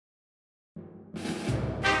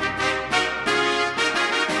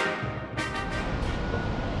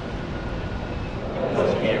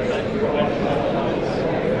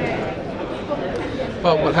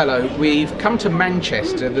Well, hello. We've come to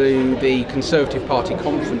Manchester, the Conservative Party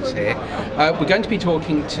conference here. We're going to be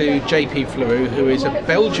talking to JP Floru, who is a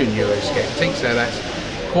Belgian Eurosceptic, so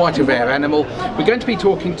that's quite a rare animal. We're going to be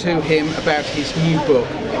talking to him about his new book,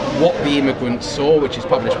 What the Immigrant Saw, which is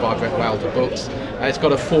published by Bretwalda Books. It's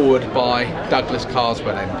got a foreword by Douglas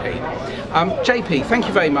Carswell MP. JP, thank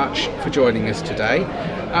you very much for joining us today.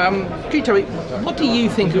 Can you tell me, what do you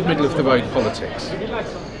think of middle-of-the-road politics?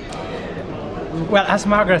 Well, as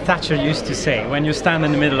Margaret Thatcher used to say, when you stand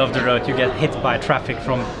in the middle of the road, you get hit by traffic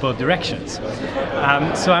from both directions.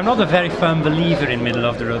 So I'm not a very firm believer in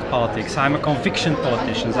middle-of-the-road politics. I'm a conviction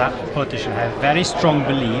politician. I have very strong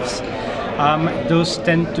beliefs. Those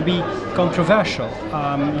tend to be controversial.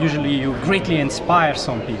 Usually you greatly inspire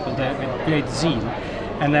some people with great zeal,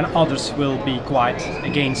 and then others will be quite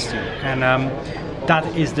against you. And that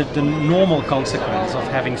is the normal consequence of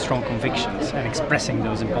having strong convictions and expressing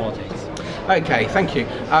those in politics. Okay, thank you.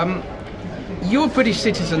 You're a British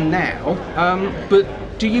citizen now, but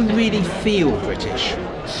do you really feel British?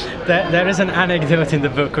 There is an anecdote in the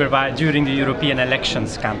book whereby during the European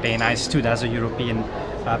elections campaign I stood as a European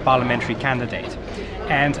parliamentary candidate,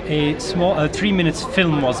 and a 3-minute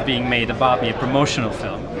film was being made about me, a promotional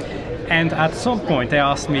film, and at some point they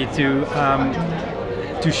asked me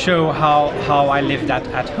to show how I lived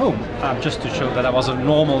at home, just to show that I was a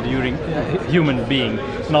normal human being,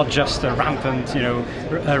 not just a rampant,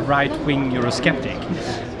 a right-wing Eurosceptic.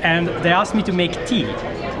 And they asked me to make tea.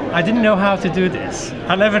 I didn't know how to do this.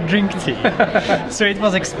 I never drink tea. So it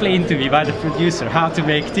was explained to me by the producer how to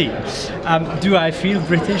make tea. Do I feel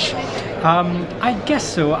British? I guess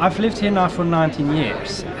so. I've lived here now for 19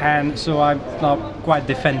 years, and so I'm now quite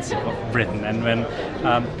defensive of Britain. And when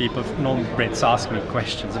people, non-Brits, ask me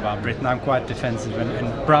questions about Britain, I'm quite defensive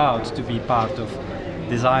and proud to be part of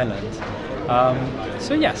this island.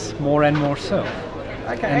 So yes, more and more so.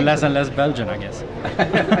 Okay, and less Belgian, I guess.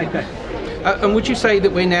 Okay. And would you say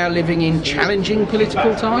that we're now living in challenging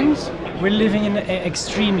political times? We're living in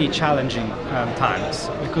extremely challenging times,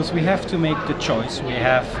 because we have to make the choice. We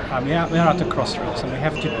are at a crossroads, and we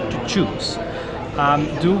have to choose.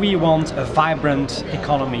 Do we want a vibrant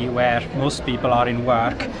economy where most people are in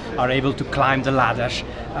work, are able to climb the ladder,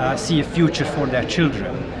 see a future for their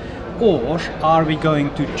children? Or are we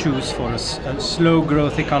going to choose for a slow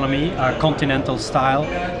growth economy, a continental style,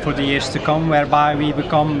 for the years to come, whereby we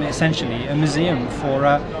become essentially a museum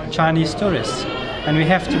for Chinese tourists? And we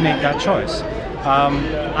have to make that choice.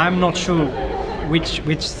 I'm not sure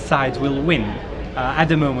which side will win. At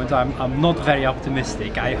the moment, I'm not very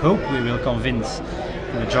optimistic. I hope we will convince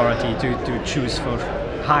the majority to choose for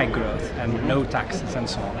high growth and low taxes and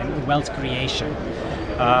so on, and wealth creation,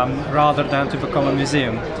 rather than to become a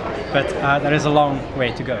museum. But there is a long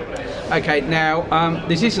way to go. Okay, now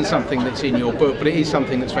this isn't something that's in your book, but it is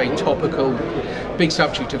something that's very topical, big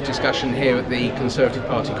subject of discussion here at the Conservative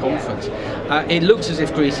Party conference. It looks as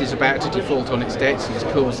if Greece is about to default on its debts. It's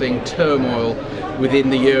causing turmoil within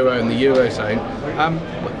the euro and the eurozone.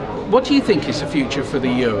 What do you think is the future for the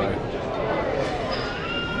euro?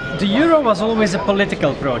 The euro was always a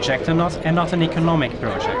political project and not an economic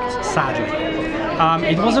project, sadly.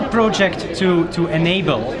 It was a project to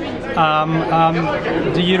enable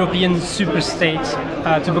the European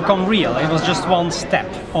superstate to become real. It was just one step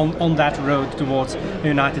on that road towards the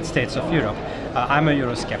United States of Europe. I'm a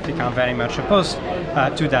Eurosceptic, I'm very much opposed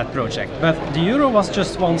to that project, but the euro was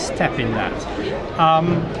just one step in that.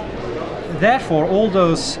 Therefore, all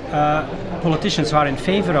those politicians who are in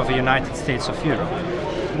favor of the United States of Europe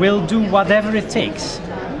will do whatever it takes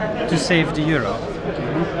to save the euro,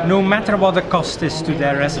 no matter what the cost is to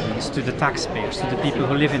their residents, to the taxpayers, to the people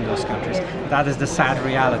who live in those countries. That is the sad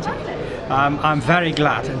reality. I'm very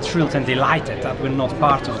glad and thrilled and delighted that we're not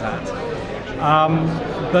part of that.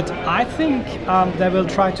 But I think they will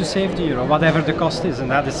try to save the euro, whatever the cost is, and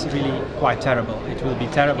that is really quite terrible. It will be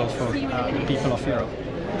terrible for the people of Europe.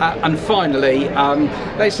 And finally,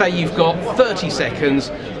 let's say you've got 30 seconds.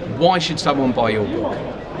 Why should someone buy your book?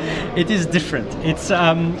 It is different. It's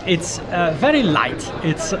very light.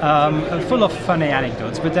 It's full of funny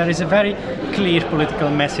anecdotes, but there is a very clear political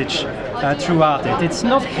message throughout it. It's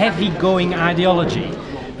not heavy-going ideology,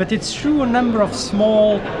 but it's through a number of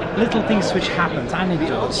small little things which happened,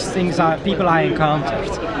 anecdotes, people I encountered.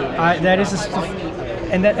 There is a sort of,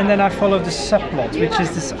 and then I follow the subplot, which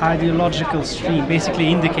is this ideological stream, basically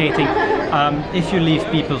indicating if you leave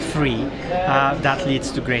people free, that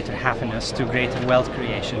leads to greater happiness, to greater wealth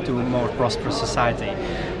creation, to a more prosperous society.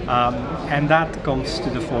 And that comes to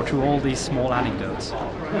the fore through all these small anecdotes.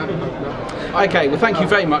 Okay, well thank you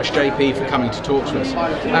very much JP for coming to talk to us.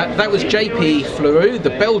 That was JP Floru, the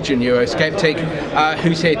Belgian Eurosceptic,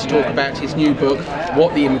 who's here to talk about his new book,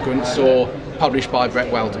 What the Immigrant Saw, published by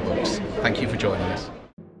Bretwalda Books. Thank you for joining us.